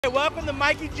Hey, welcome to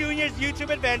Mikey Jr.'s YouTube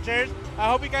Adventures.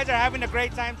 I hope you guys are having a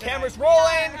great time tonight. Cameras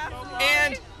rolling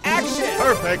and action.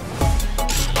 Perfect.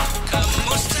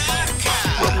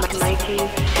 Mikey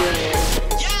Jr.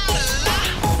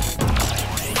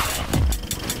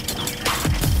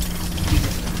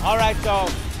 All right, so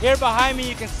here behind me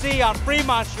you can see on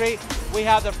Fremont Street, we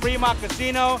have the Fremont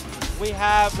Casino, we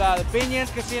have the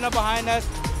Binions Casino behind us,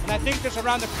 and I think just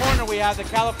around the corner we have the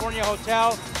California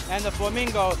Hotel and the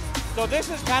Flamingo. So this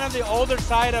is kind of the older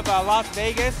side of Las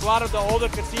Vegas. A lot of the older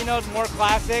casinos, more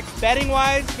classic. Betting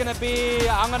wise, gonna be,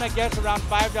 I'm gonna guess around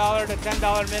 $5 to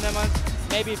 $10 minimum,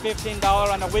 maybe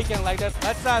 $15 on a weekend like this.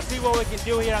 Let's see what we can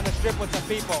do here on the strip with some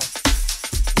people.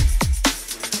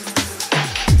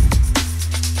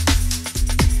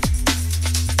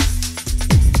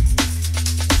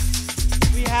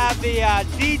 We have the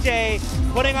DJ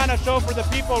putting on a show for the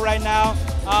people right now.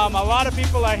 A lot of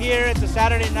people are here. It's a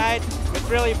Saturday night. It's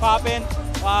really popping.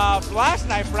 Last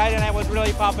night, Friday night, was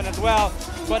really popping as well.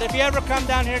 But if you ever come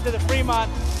down here to the Fremont,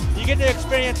 you get to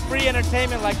experience free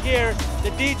entertainment like here,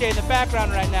 the DJ in the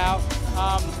background right now.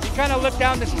 You kind of look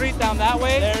down the street down that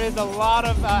way. There is a lot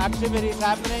of activities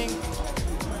happening.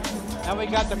 And we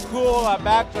got the cool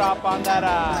backdrop on that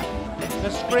the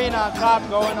screen on top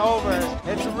going over.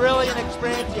 It's really an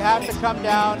experience. You have to come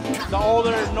down the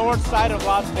older north side of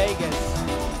Las Vegas.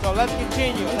 So let's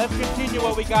continue. Let's continue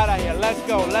what we got out here. Let's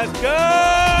go. Let's go.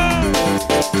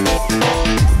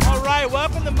 All right.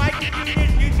 Welcome to Mikey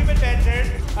Jr.'s YouTube Adventures.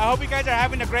 I hope you guys are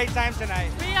having a great time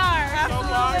tonight. We are,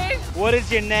 absolutely. What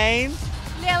is your name?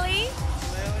 Lily.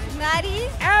 Maddie.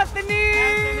 Anthony.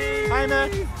 Ima.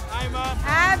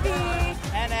 Abby.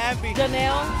 And Abby.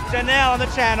 Janelle. Janelle on the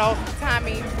channel.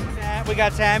 Tommy. We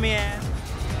got Tammy and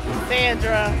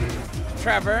Sandra.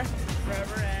 Trevor.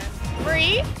 Trevor and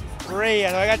Bree. Bree.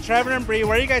 And I got Trevor and Bree.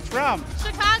 Where are you guys from?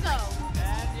 Chicago.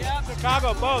 And yeah,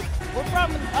 Chicago, both. We're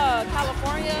from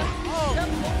California. Oh.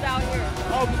 Just moved out here.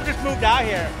 Oh, we just moved out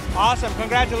here. Awesome.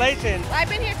 Congratulations. I've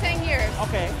been here 10 years.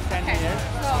 Okay, 10 years.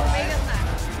 So, Megan's next.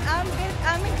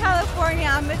 I'm in California.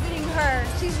 I'm visiting her.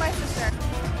 She's my sister.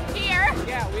 Here.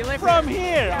 Yeah, we live From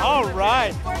here. All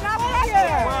right. We're not from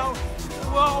here.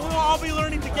 Well, we'll all be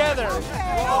learning together.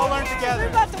 We'll all learn together. We're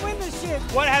about to win this shit.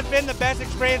 What has been the best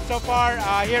experience so far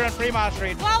here in Fremont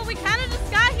Street? Well, we kind of just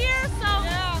got here, so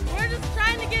we're just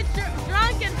trying to get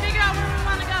drunk and figure out where we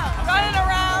want to go. Running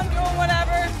around, doing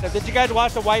whatever. Did you guys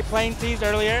watch the White Plains teas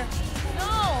earlier?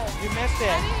 No. You missed I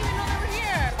it. didn't even know they were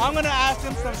here. I'm going to ask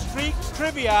them some street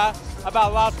trivia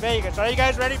about Las Vegas. Are you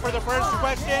guys ready for the first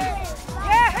question?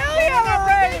 Yeah, hell yeah, we're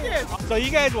ready. So you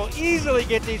guys will easily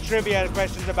get these trivia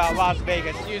questions about Las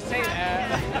Vegas. You say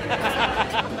that.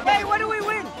 Hey, what do we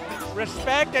win?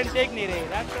 Respect and dignity.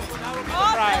 That would be the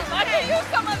Awesome. prize. I can use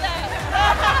some of that.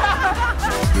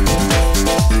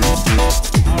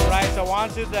 All right, so on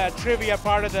to the trivia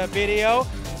part of the video.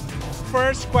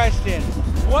 First question.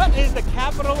 What is the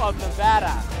capital of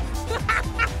Nevada?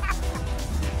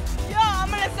 Yo, I'm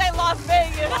going to say Las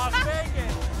Vegas. Las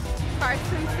Vegas.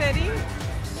 Carson City.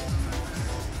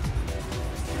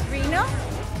 Reno.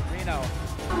 Reno.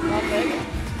 Las Vegas.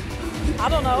 I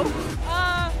don't know.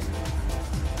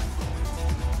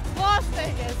 Las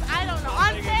Vegas. I don't know.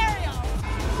 Ontario.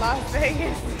 Las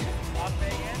Vegas. Las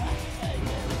Vegas.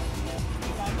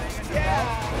 Las Vegas. Yeah.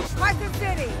 Carson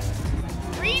City.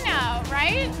 Reno,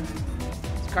 right?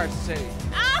 It's Carson City.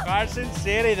 Oh. Carson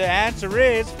City. The answer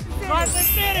is Carson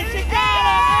City, Chicago.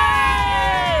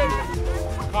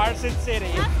 Carson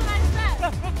City. That's what I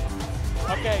said.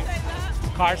 Okay. Say that.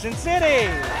 Carson City.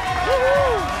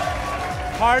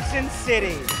 Woo-hoo. Carson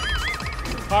City.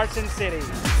 Carson City.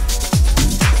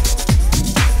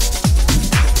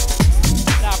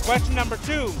 Now, question number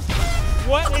 2.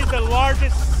 What is the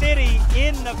largest city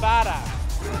in Nevada?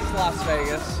 It's Las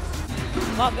Vegas.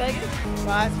 Las Vegas.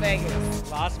 Las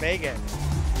Vegas. Las Vegas.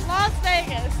 Las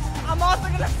Vegas. I'm also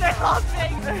going to say Las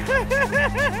Vegas.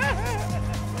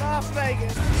 Las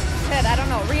Vegas. Shit, I don't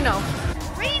know. Reno.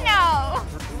 Reno.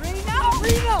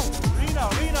 Reno.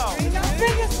 Reno.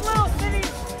 Biggest little city.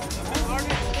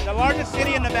 The largest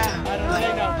city in Nevada. I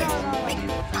don't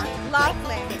know.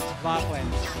 Laughlin. Laughlin.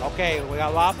 Okay, we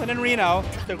got Laughlin and Reno.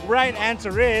 The right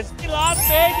answer is Las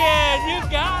Vegas. You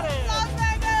got it. Las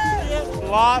Vegas.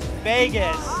 Las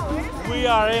Vegas. We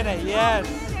are in it. Yes.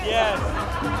 Yes.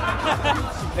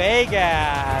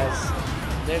 Vegas.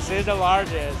 This is the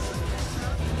largest.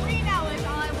 Reno is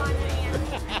all I wanted to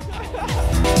answer.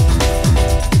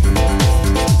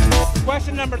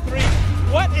 Question number 3.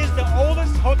 What is the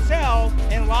oldest hotel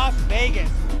in Las Vegas?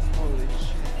 Holy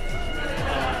shit.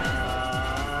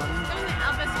 Something that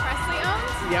Elvis Presley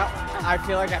owns? Yep. I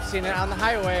feel like I've seen it on the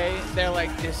highway. They're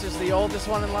like, this is the oldest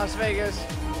one in Las Vegas.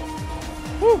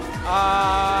 Whew.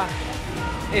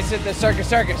 Is it the Circus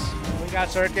Circus? We got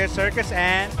Circus,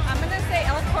 and I'm gonna say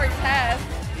El Cortez.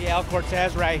 the El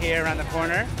Cortez right here around the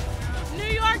corner. New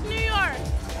York, New York.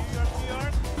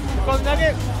 Golden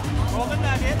Nugget. Golden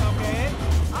Nugget, okay.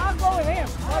 I'll go with him.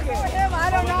 I'll go with him. I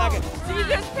don't Golden know. Nugget.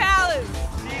 Caesar's Palace.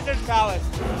 Caesar's Palace.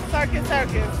 Circus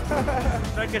Circus.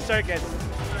 Circus.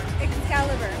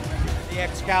 Excalibur. The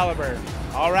Excalibur.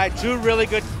 All right, two really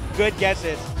good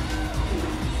guesses.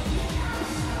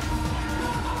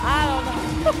 I don't know.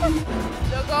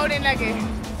 The Golden Nugget.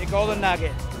 The Golden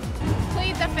Nugget.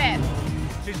 Plead the fifth.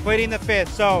 She's pleading the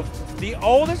fifth. So the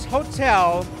oldest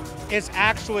hotel is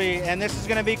actually, and this is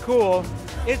going to be cool,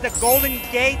 is the Golden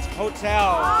Gate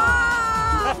Hotel.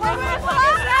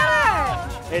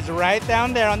 It's right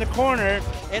down there on the corner.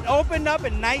 It opened up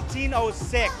in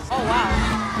 1906. Oh,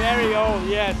 wow. Very old,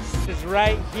 yes. It's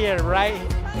right here, right?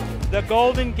 The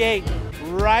Golden Gate,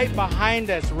 right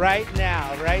behind us right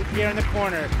now, right here in the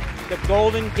corner. The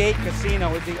Golden Gate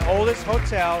Casino is the oldest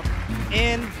hotel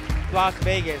in Las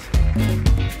Vegas.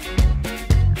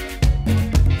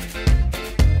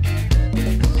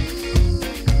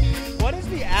 What is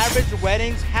the average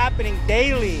weddings happening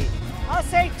daily? I'll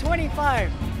say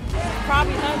 25.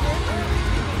 Probably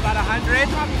 100. About 100?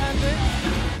 Probably 100.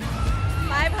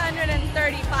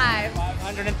 535.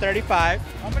 535.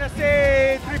 I'm gonna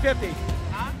say 350.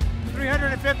 Huh?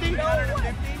 350?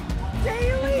 350?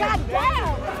 Daily? God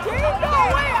damn. Daily? No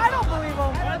way. I don't believe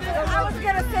him. I was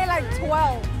gonna say like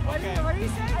 12. Okay. What did you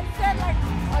say? I said like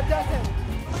a dozen.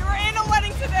 We were in a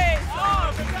wedding today.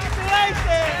 Oh,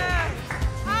 congratulations!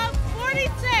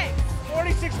 46.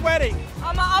 46 weddings.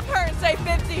 I'm gonna up her and say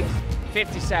 50.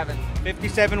 57.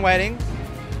 57 weddings.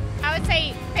 I would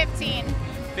say 15.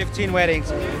 15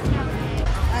 weddings.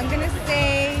 I'm gonna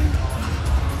say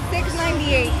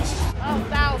 698. Oh,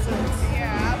 thousands.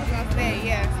 Yeah, I was gonna say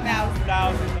yes,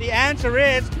 thousands. The answer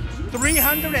is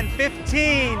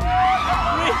 315.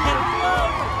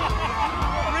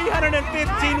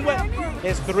 315 weddings.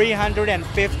 It's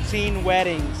 315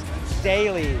 weddings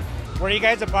daily. Were you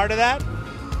guys a part of that?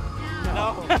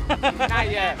 No. Not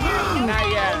yet. Not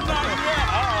yet.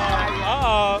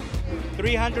 Uh-oh.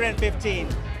 315.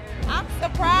 I'm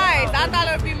surprised. I thought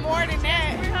it would be more than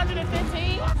that.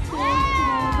 315.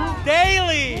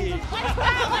 Daily.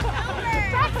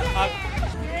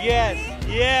 Yes,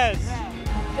 yes.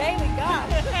 Daily, God.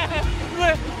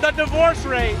 The divorce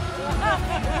rate.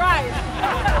 Right.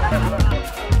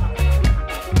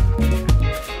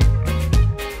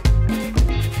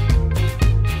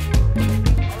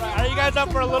 Are you guys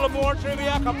up for a little more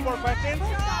trivia? A couple more questions?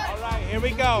 All right, here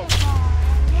we go.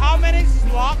 How many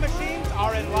slot machines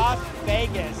are in Las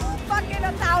Vegas? Fucking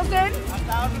 1,000.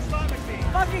 1,000 slot machines.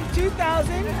 Fucking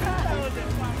 2,000. No,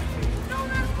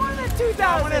 there's more than 2,000.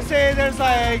 I want to say there's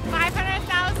like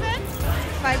 500,000?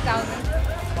 5,000.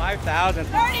 5,000.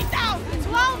 30,000.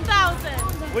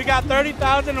 12,000. We got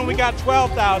 30,000 and we got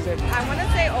 12,000. I want to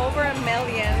say over a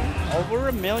million. Over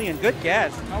a million. Good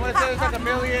guess. I want to say there's like a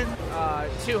million.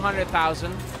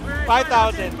 200,000.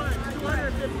 5,000.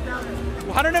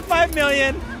 105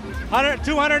 million.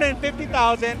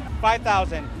 250,000.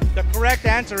 5,000. The correct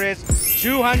answer is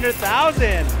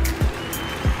 200,000.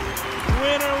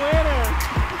 Winner, winner.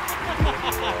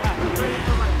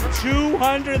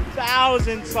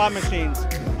 200,000 slot machines.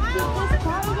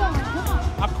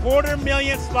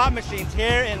 250,000 slot machines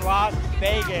here in Las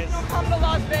Vegas. Come to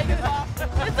Las Vegas.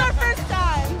 It's our first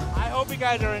time. I hope you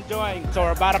guys are enjoying. So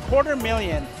we're about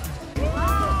 250,000.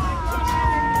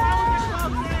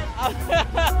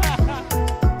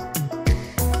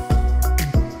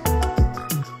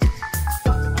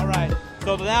 All right.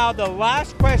 So now the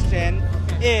last question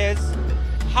is,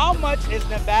 how much is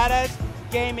Nevada's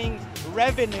gaming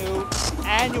revenue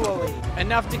annually?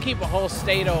 Enough to keep a whole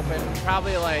state open.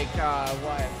 Probably like,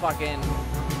 what, fucking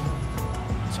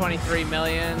 23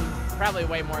 million? Probably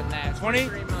way more than that.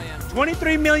 23 million.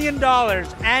 $23 million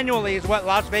annually is what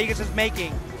Las Vegas is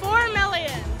making. 4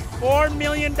 million. $4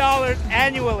 million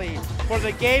annually for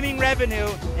the gaming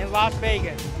revenue in Las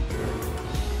Vegas.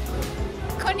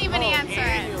 Couldn't even answer it.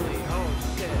 Annually. Oh,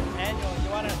 shit. Annually.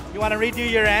 You wanna redo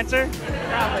your answer?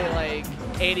 Probably like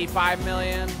 85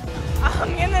 million.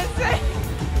 I'm gonna say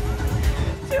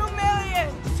 2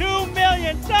 million. $2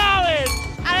 million.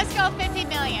 I'll just go 50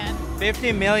 million.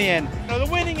 50 million. So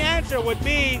the winning answer would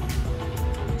be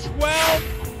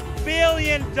 $12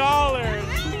 billion.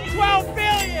 12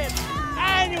 billion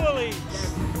annually.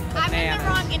 I'm in the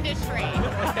wrong industry.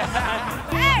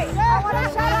 Hey, I want to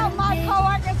shout out my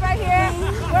coworkers right here.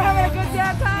 We're having a good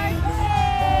damn time.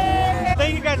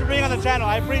 thank you guys for being on the channel.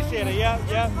 I appreciate it. Yeah.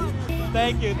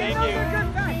 Thank you.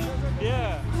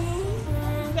 Yeah.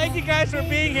 Thank you guys for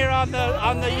being here on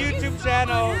the YouTube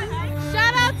channel.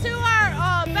 Shout out to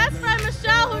our best friend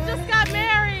Michelle who just got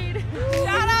married.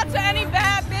 Shout out to any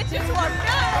bad bitches who are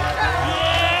good.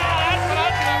 Yeah, that's what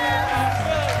I'm talking about.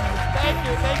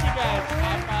 Thank you guys.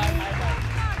 High five.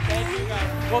 Thank you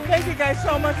guys. Well, thank you guys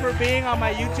so much for being on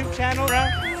my YouTube channel.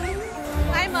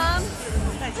 Hi, Mom.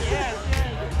 Yes.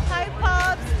 Hi,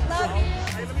 Pops. Love you.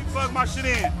 Hey, let me plug my shit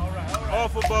in. All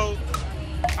for both.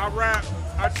 I rap,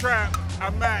 I trap, I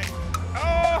mac.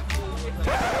 Oh!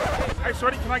 Hey,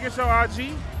 shorty, can I get your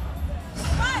IG?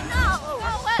 What? No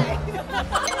way.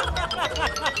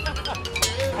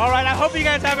 All right, I hope you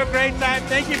guys have a great time.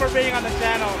 Thank you for being on the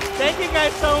channel. Thank you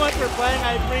guys so much for playing.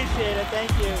 I appreciate it.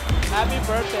 Thank you. Happy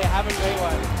birthday. Have a great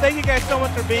one. Thank you guys so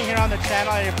much for being here on the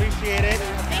channel. I appreciate it.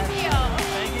 Thank you.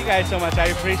 Thank you guys so much. I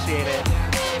appreciate it.